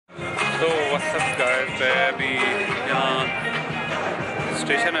तो WhatsApp guys, मैं अभी यहाँ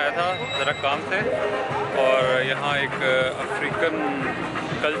स्टेशन आया था ज़रा काम से, और यहाँ एक अफ्रीकन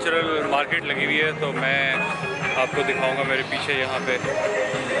कल्चरल मार्केट लगी हुई है, तो मैं आपको दिखाऊंगा मेरे पीछे यहाँ पे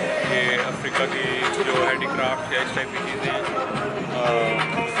ये अफ्रीका की जो हैंडीक्राफ्ट या इस टाइप की चीज़ें हैं।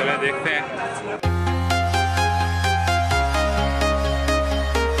 चलें देखते हैं।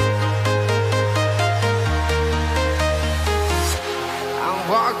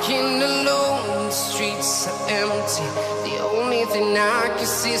 Walking alone, the streets are empty. The only thing I can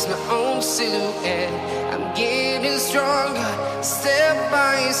see is my own silhouette. I'm getting stronger, step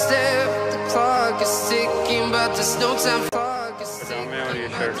by step. The clock is ticking, but there's no time for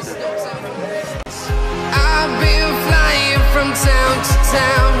I've been flying from town to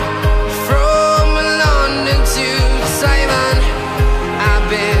town, from London to Taiwan. I've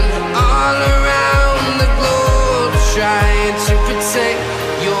been all around the globe, trying to protect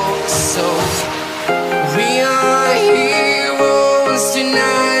your soul. We are heroes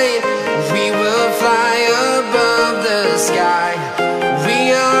tonight. We will fly above the sky. We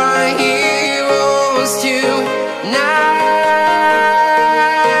are heroes tonight.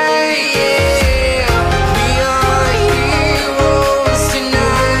 Yeah, we are heroes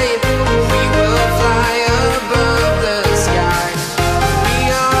tonight. We will fly above the sky. We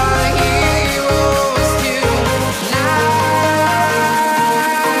are heroes tonight.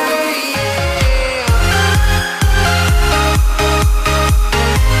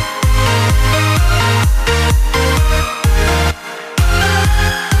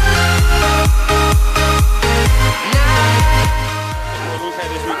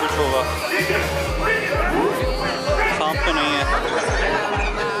 सांप तो नहीं है,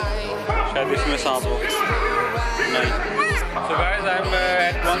 शायद इसमें सांप हो, नहीं। So guys, I'm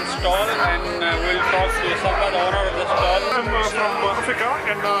at one stall and we'll talk to someone, the owner of the stall. I'm from Africa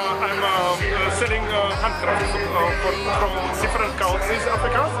and I'm selling handcrafts from different countries,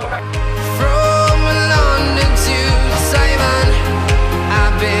 Africa. From London to Taiwan,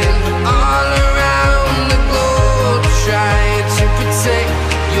 I've been all around the globe, trying to protect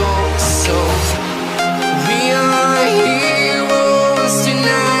your soul. We are heroes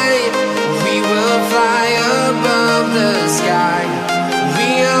tonight. We will fly above the sky. We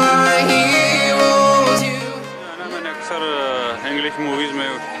are heroes tonight. मैंने अक्सर English movies में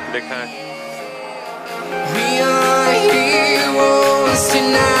देखा है। We are heroes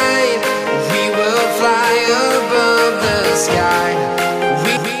tonight. We will fly above the sky.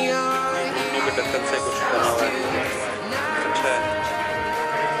 We are घुटनों के टक्कर से कुछ बना हुआ है, अच्छा है।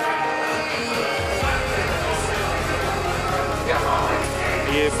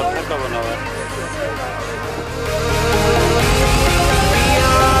 ये पत्थर का बना हुआ है।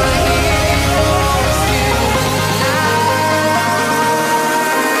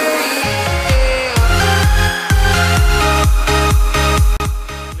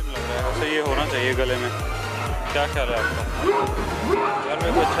 ये होना चाहिए गले में, क्या ख्याल है आपका? यार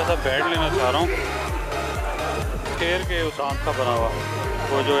मैं कोई अच्छा सा बैट लेना चाह रहा हूँ, शेर के उस आँख का बना हुआ,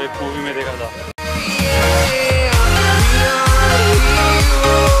 वो जो एक मूवी में देखा था।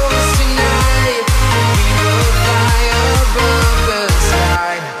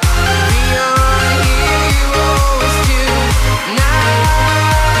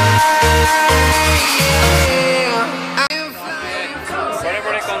 बड़े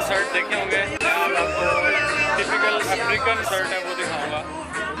बड़े कंसर्ट देखे होंगे, आपको टिपिकल अफ्रीकन कंसर्ट है वो दिखाऊंगा।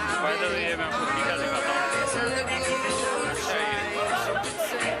 बाय द वे मैं आपको क्या दिखाता हूँ, अच्छा है ये।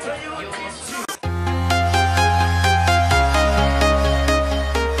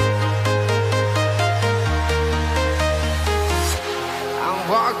 I'm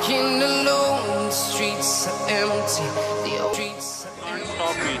walking alone, the streets are empty. The streets are empty.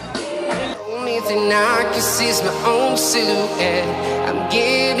 Stop me. Only thing I can see is my own silhouette. I'm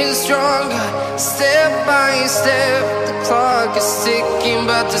getting stronger, step by step. The clock is ticking,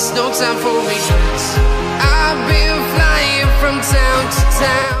 but there's no time for regrets. I've been flying from town to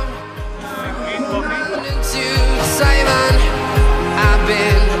town, to Taiwan. I've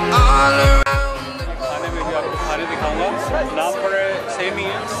been all around the खाने में भी आपको खाने दिखाऊंगा, नाम पड़े same ही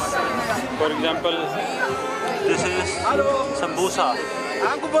है। For example this is samosa,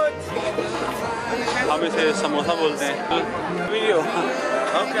 हम इसे समोसा बोलते हैं। Video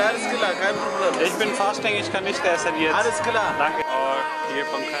Okay, alles klar, kein Problem. Ich bin fasting, ich kann nicht essen jetzt. Alles klar. Danke. और ये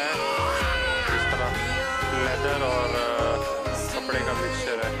पंखा है, इस तरह लेदर और कपड़े का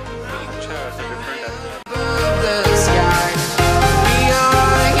मिक्सचर है, अच्छा है, ऐसे डिफरेंट है। the sky. We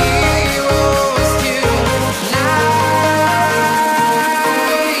are heroes tonight. Yeah.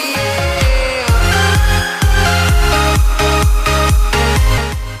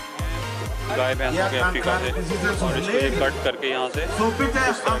 लाए भैंसों के अफ्रीका से और इसको ये कट करके यहाँ से इस तरह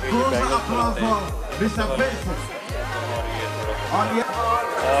के बैगल्स बनाते हैं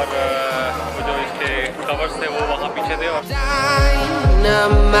और जो इसके कवर्स थे वो वहाँ पीछे थे और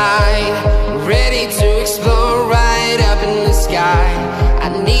ready to explore right up in the sky. I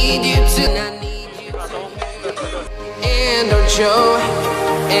need you to and don't show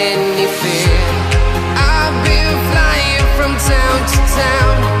any fear. I've been flying from town to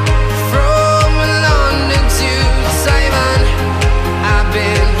town, from London to Taiwan. I've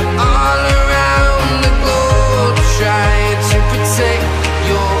been all around the globe trying to protect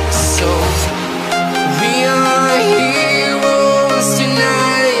your soul. We are heroes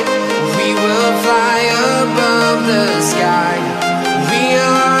tonight. We will fly above the sky. We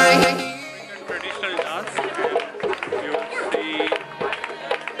are traditional dance. You see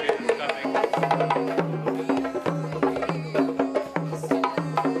it's coming.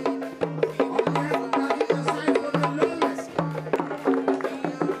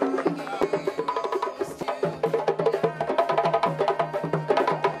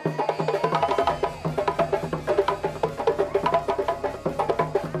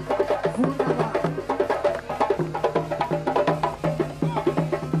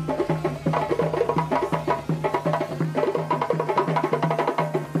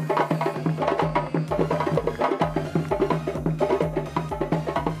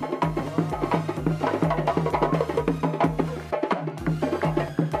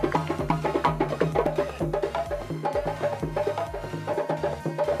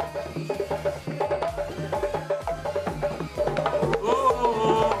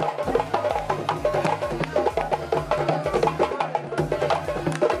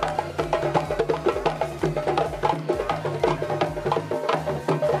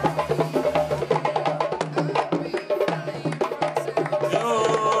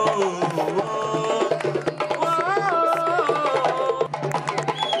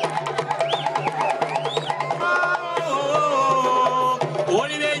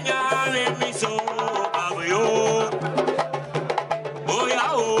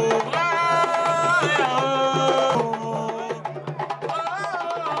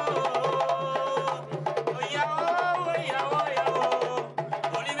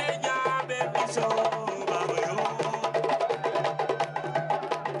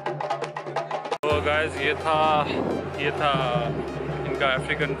 Guys ये था इनका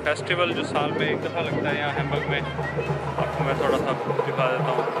African festival जो साल में एक दफ़ा लगता है यहाँ हैम्बर्ग में। आपको मैं थोड़ा सा दिखा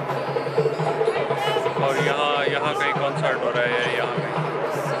देता हूँ। और यहाँ कहीं कॉन्सर्ट हो रहा है यहाँ कहीं।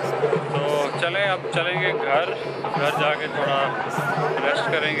 तो चलें अब चलेंगे घर जाके थोड़ा रेस्ट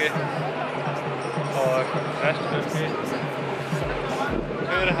करेंगे और रेस्ट करके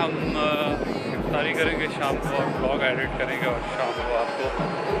फिर हम इफ्तारी करेंगे शाम को और ब्लॉग एडिट करेंगे और शाम को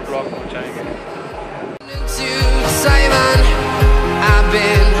आपको